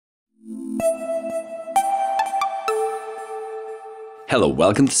Hello,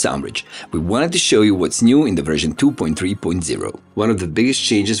 welcome to SoundBridge. We wanted to show you what's new in the version 2.3.0. One of the biggest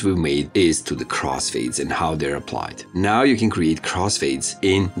changes we've made is to the crossfades and how they're applied. Now you can create crossfades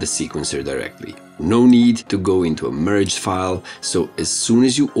in the sequencer directly. No need to go into a merged file, so as soon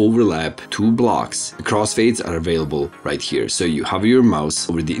as you overlap two blocks, the crossfades are available right here. So you hover your mouse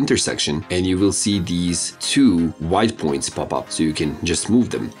over the intersection and you will see these two white points pop up, so you can just move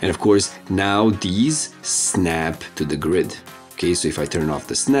them. And of course, now these snap to the grid. Okay, so if I turn off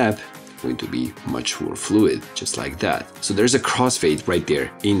the snap, it's going to be much more fluid, just like that. So there's a crossfade right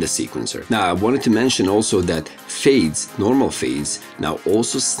there in the sequencer. Now, I wanted to mention also that fades, normal fades, now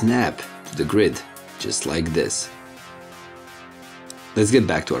also snap to the grid, just like this. Let's get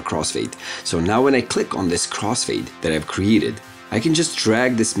back to our crossfade. So now when I click on this crossfade that I've created, I can just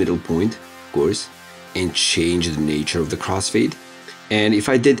drag this middle point, of course, and change the nature of the crossfade. And if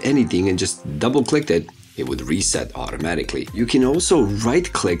I did anything and just double clicked it, it would reset automatically. You can also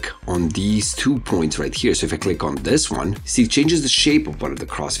right click on these 2 points right here. So if I click on this one, see, it changes the shape of one of the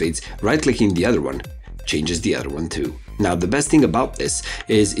crossfades. Right clicking the other one changes the other one too. Now, the best thing about this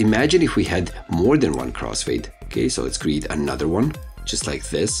is, imagine if we had more than one crossfade. Okay, so let's create another one just like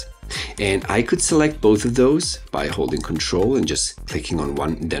this. And I could select both of those by holding Control and just clicking on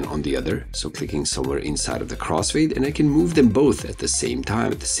one, then on the other. So clicking somewhere inside of the crossfade, and I can move them both at the same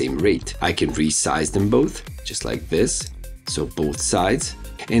time, at the same rate. I can resize them both, just like this. So both sides.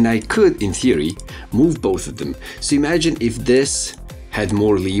 And I could, in theory, move both of them. So imagine if this had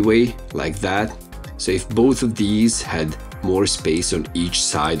more leeway, like that. So if both of these had more space on each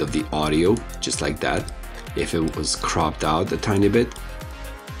side of the audio, just like that. If it was cropped out a tiny bit.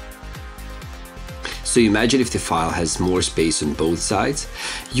 So imagine if the file has more space on both sides,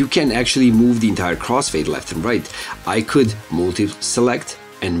 you can actually move the entire crossfade left and right. I could multi-select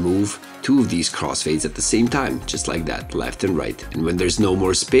and move two of these crossfades at the same time, just like that, left and right. And when there's no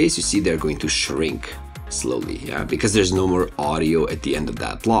more space, you see they're going to shrink slowly, yeah, because there's no more audio at the end of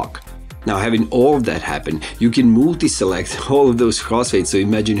that block. Now, having all of that happen, you can multi-select all of those crossfades. So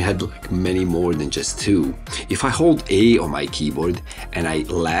imagine you had like many more than just two. If I hold A on my keyboard and I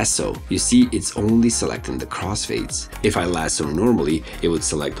lasso, you see it's only selecting the crossfades. If I lasso normally, it would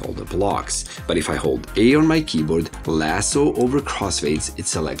select all the blocks. But if I hold A on my keyboard, lasso over crossfades, it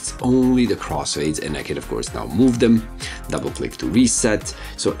selects only the crossfades, and I can of course now move them, double click to reset.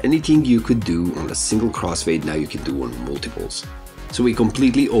 So anything you could do on a single crossfade, now you can do on multiples. So we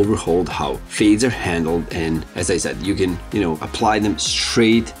completely overhauled how fades are handled, and as I said, you can, apply them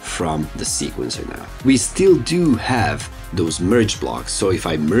straight from the sequencer now. We still do have those merge blocks. So if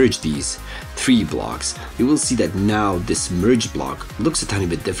I merge these three blocks, you will see that now this merge block looks a tiny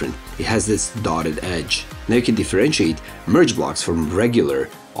bit different. It has this dotted edge. Now you can differentiate merge blocks from regular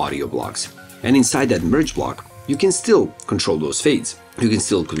audio blocks. And inside that merge block, you can still control those fades. You can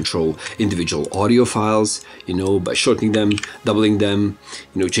still control individual audio files, by shortening them, doubling them,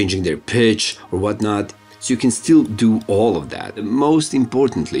 changing their pitch or whatnot. So you can still do all of that. And most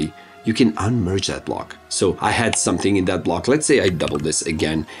importantly, you can unmerge that block. So I had something in that block. Let's say I double this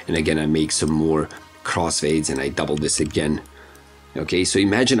again, and again I make some more crossfades and I double this again. Okay, so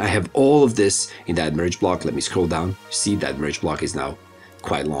imagine I have all of this in that merge block. Let me scroll down. See, that merge block is now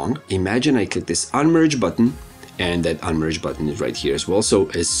quite long. Imagine I click this unmerge button, and that unmerge button is right here as well. So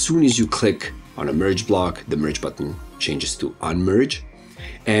as soon as you click on a merge block, the merge button changes to unmerge.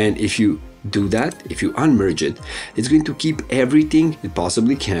 And if you do that, if you unmerge it, it's going to keep everything it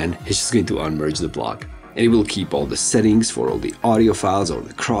possibly can. It's just going to unmerge the block. And it will keep all the settings for all the audio files or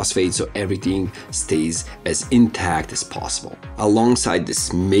the crossfades, so everything stays as intact as possible. Alongside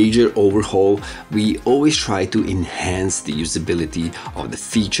this major overhaul, we always try to enhance the usability of the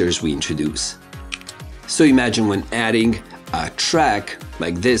features we introduce. So imagine when adding a track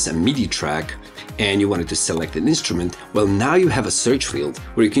like this, a MIDI track, and you wanted to select an instrument, well, now you have a search field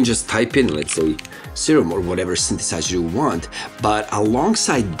where you can just type in, let's say, Serum or whatever synthesizer you want. But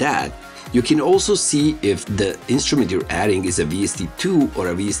alongside that, you can also see if the instrument you're adding is a VST2 or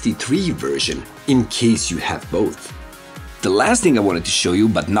a VST3 version, in case you have both. The last thing I wanted to show you,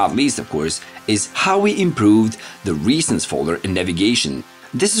 but not least of course, is how we improved the Recents folder in navigation.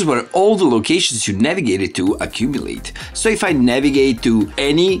 This is where all the locations you navigated to accumulate. So if I navigate to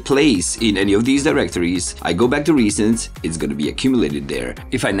any place in any of these directories, I go back to Recents, it's going to be accumulated there.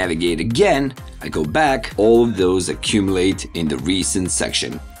 If I navigate again, I go back, all of those accumulate in the Recents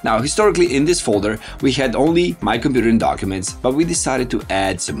section. Now, historically in this folder, we had only My Computer and Documents, but we decided to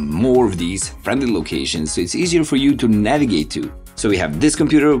add some more of these friendly locations so it's easier for you to navigate to. So we have this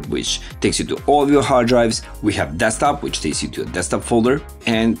computer, which takes you to all of your hard drives. We have desktop, which takes you to a desktop folder.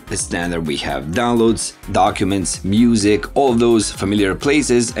 And the standard, we have downloads, documents, music, all of those familiar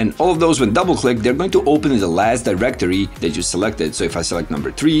places. And all of those, when double click, they're going to open in the last directory that you selected. So if I select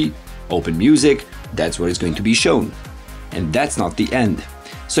number 3, open music, that's where it's going to be shown. And that's not the end.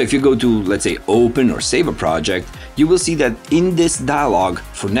 So if you go to, let's say, open or save a project, you will see that in this dialog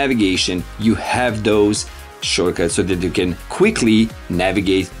for navigation, you have those shortcuts so that you can quickly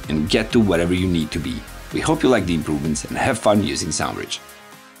navigate and get to whatever you need to be. We hope you like the improvements and have fun using SoundBridge.